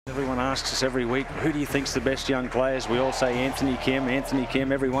Everyone asks us every week, who do you think's the best young players? We all say Anthony Kim,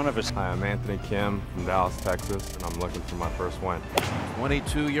 every one of us. Hi, I'm Anthony Kim from Dallas, Texas, and I'm looking for my first win.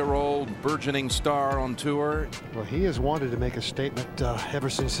 22-year-old burgeoning star on tour. Well, he has wanted to make a statement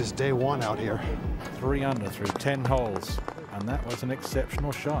ever since his day one out here. 3 under through 10 holes, and that was an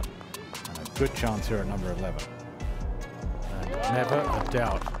exceptional shot. And a good chance here at number 11. And never a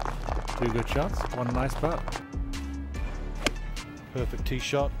doubt. 2 good shots, 1 nice putt. Perfect tee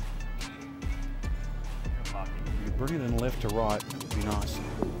shot. You bring it in left to right, it would be nice.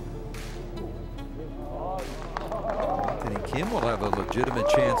 Anthony Kim will have a legitimate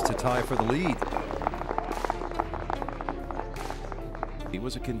chance to tie for the lead. He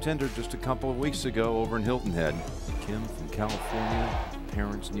was a contender just a couple of weeks ago over in Hilton Head. Kim from California.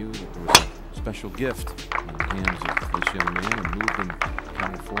 Parents knew that there was a special gift in the hands of this young man and moved in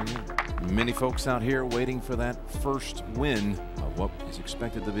California. Many folks out here waiting for that first win of what is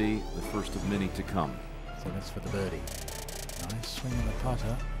expected to be the first of many to come. So that's for the birdie. Nice swing in the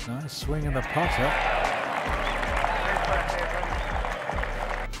putter. Nice swing in the putter.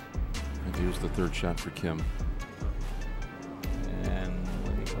 And here's the third shot for Kim. And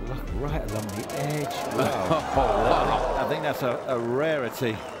look right along the edge. Wow. Oh, wow. I think that's a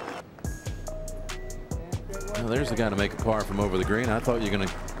rarity. Well, there's the guy to make a par from over the green. I thought you were going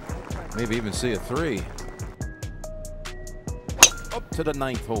to maybe even see a 3. Up to the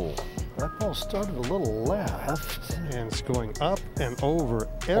 9th hole. That ball started a little left. And it's going up and over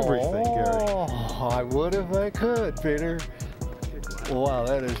everything, Gary. Oh, I would if I could, Peter. Wow,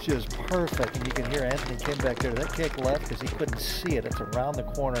 that is just perfect. And you can hear Anthony Kim back there. That kick left because he couldn't see it. It's around the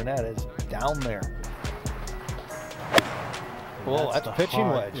corner, and that is down there. Well, that's a pitching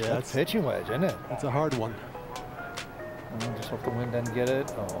wedge. Yeah, that's a pitching wedge, isn't it? That's a hard one. Just hope the wind doesn't get it.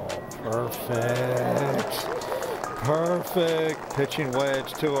 Oh, perfect. Perfect pitching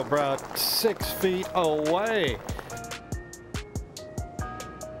wedge to about 6 feet away.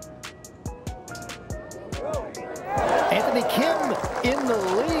 Anthony Kim in the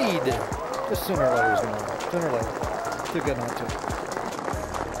lead. Just sooner or later he's going to win. Sooner or later. Too good not to.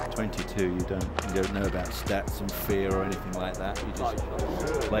 22, you don't know about stats and fear or anything like that. You just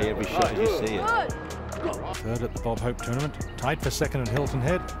play every shot as you see it. Third at the Bob Hope tournament. Tied for second at Hilton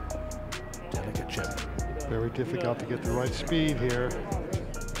Head. Delicate chip. Very difficult to get the right speed here.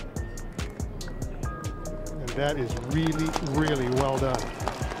 And that is really, really well done.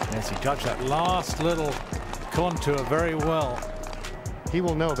 Yes, he judged that last little contour very well. He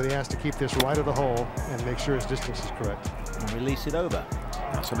will know that he has to keep this right of the hole and make sure his distance is correct. And release it over.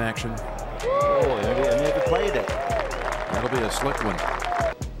 Now some action. Oh, I never played it. That'll be a slick one.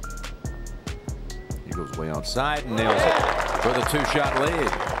 He goes way outside and nails it for the 2-shot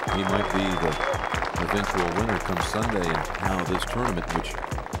lead. He might be the eventual winner come Sunday. And now this tournament, which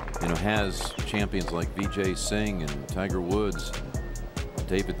has champions like Vijay Singh and Tiger Woods,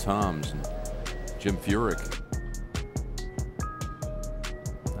 David Toms and Jim Furyk.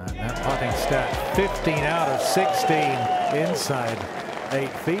 And that putting stat, 15 out of 16 inside 8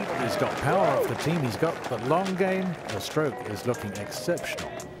 feet. He's got power off the team. He's got the long game. The stroke is looking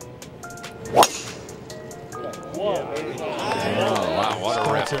exceptional. Oh, wow, what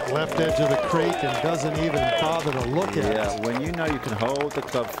a rip. It's at left edge of the creek and doesn't even bother to look at it. Yeah, when you know you can hold the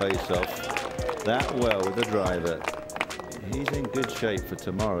club face off that well with the driver, he's in good shape for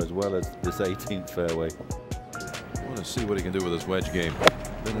tomorrow as well as this 18th fairway. I want to see what he can do with his wedge game.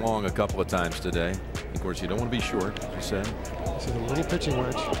 Been long a couple of times today. Of course, you don't want to be short, as you said. This is a little pitching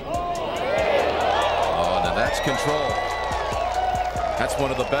wedge. Oh, now that's control. That's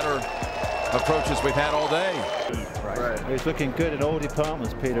one of the better approaches we've had all day. Right. He's looking good in all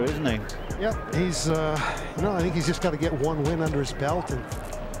departments, Peter, isn't he? Yep, he's, I think he's just got to get 1 win under his belt and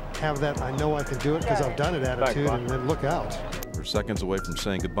have that I know I can do it because I've done it attitude, and then look out. We're seconds away from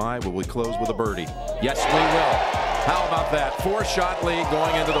saying goodbye. Will we close with a birdie? Yes, we will. How about that? 4-shot lead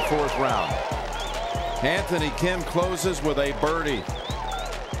going into the 4th round. Anthony Kim closes with a birdie.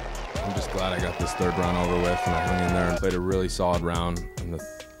 I'm just glad I got this 3rd round over with, and I hung in there and played a really solid round in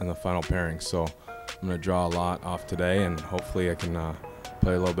the final pairing. So I'm going to draw a lot off today, and hopefully I can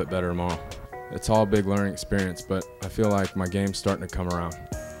play a little bit better tomorrow. It's all a big learning experience, but I feel like my game's starting to come around.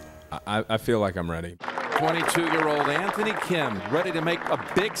 I feel like I'm ready. 22-year-old Anthony Kim ready to make a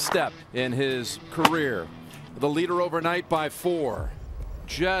big step in his career. The leader overnight by 4.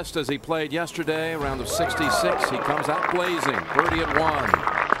 Just as he played yesterday, round of 66, he comes out blazing. Birdie at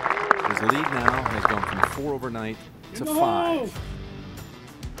 1. His lead now has gone from 4 overnight to 5.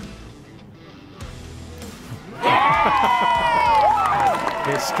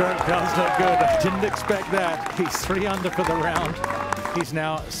 His stroke does look good. I didn't expect that. He's 3 under for the round. He's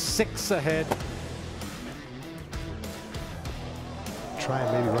now 6 ahead. Try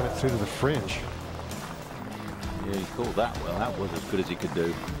and maybe run it through to the fringe. Yeah, he called that well. That was as good as he could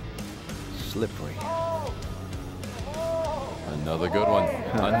do. Slippery. Another good one.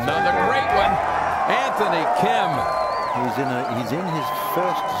 Another great one. Anthony Kim. He's in his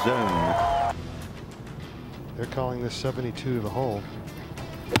first zone. They're calling this 72 to the hole.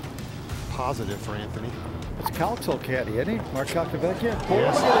 Positive for Anthony. It's Calcul caddy, isn't he? Mark Calcavecchia?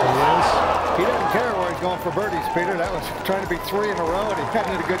 Yes, He doesn't care where he's going for birdies, Peter. That was trying to be 3 in a row, and he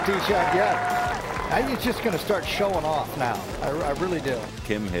hadn't hit a good tee shot yet. I think he's just going to start showing off now. I really do.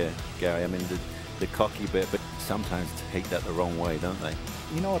 Kim here, Gary. I mean, the cocky bit, but sometimes take that the wrong way, don't they?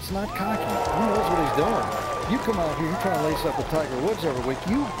 You know, it's not cocky. He knows what he's doing. You come out here, you try to lace up with Tiger Woods every week,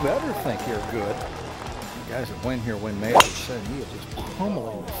 you better think you're good. The guys that win here win majors. Said he is just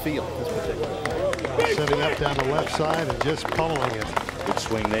pummeling the field at this particular point. setting up down the left side and just pummeling it. Good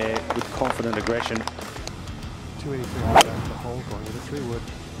swing there, good confident aggression. 283 back the hole, going to the 3-wood.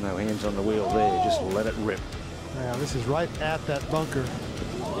 No hands on the wheel there, just let it rip. Now this is right at that bunker.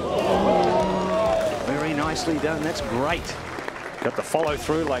 Very nicely done, that's great. Got the follow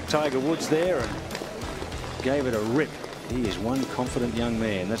through like Tiger Woods there and gave it a rip. He is one confident young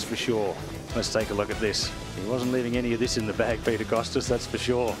man, that's for sure. Let's take a look at this. He wasn't leaving any of this in the bag, Peter Costas, that's for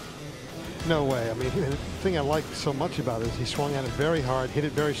sure. No way. I mean, the thing I like so much about it is he swung at it very hard, hit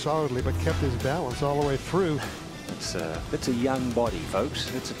it very solidly, but kept his balance all the way through. That's a young body,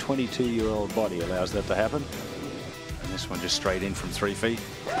 folks. It's a 22-year-old body allows that to happen. And this one just straight in from 3 feet.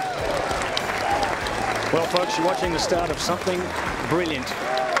 Well, folks, you're watching the start of something brilliant.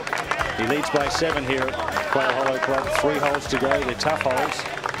 He leads by 7 here at Quail Hollow Club. 3 holes to go. They're tough holes.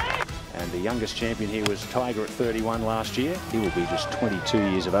 And the youngest champion here was Tiger at 31 last year. He will be just 22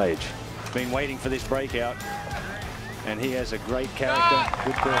 years of age. Been waiting for this breakout. And he has a great character,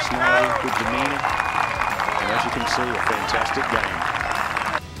 good personality, good demeanor. And as you can see, a fantastic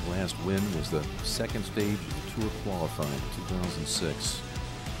game. Last win was the second stage of the Tour qualifying in 2006.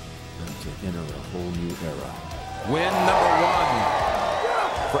 And to enter a whole new era. Win number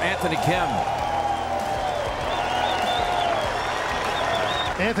 1 for Anthony Kim.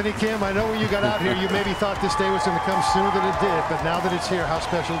 Anthony Kim, I know when you got out here, you maybe thought this day was going to come sooner than it did, but now that it's here, how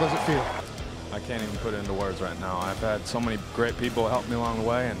special does it feel? I can't even put it into words right now. I've had so many great people help me along the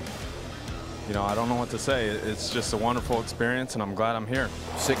way, and you know, I don't know what to say. It's just a wonderful experience, and I'm glad I'm here.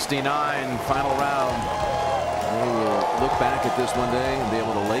 69, final round. We will look back at this one day and be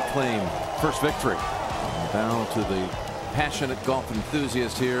able to lay claim. First victory. And bow to the passionate golf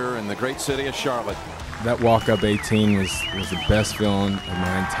enthusiast here in the great city of Charlotte. That walk-up 18 was the best feeling of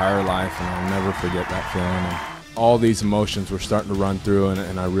my entire life, and I'll never forget that feeling. And all these emotions were starting to run through,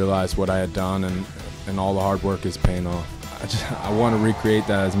 and I realized what I had done, and all the hard work is paying off. I want to recreate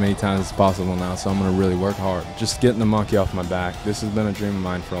that as many times as possible now, so I'm going to really work hard. Just getting the monkey off my back. This has been a dream of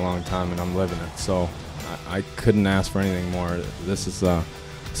mine for a long time, and I'm living it. So I couldn't ask for anything more. This is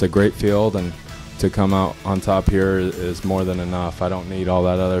it's a great field, and to come out on top here is more than enough. I don't need all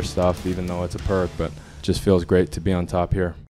that other stuff, even though it's a perk, but it just feels great to be on top here.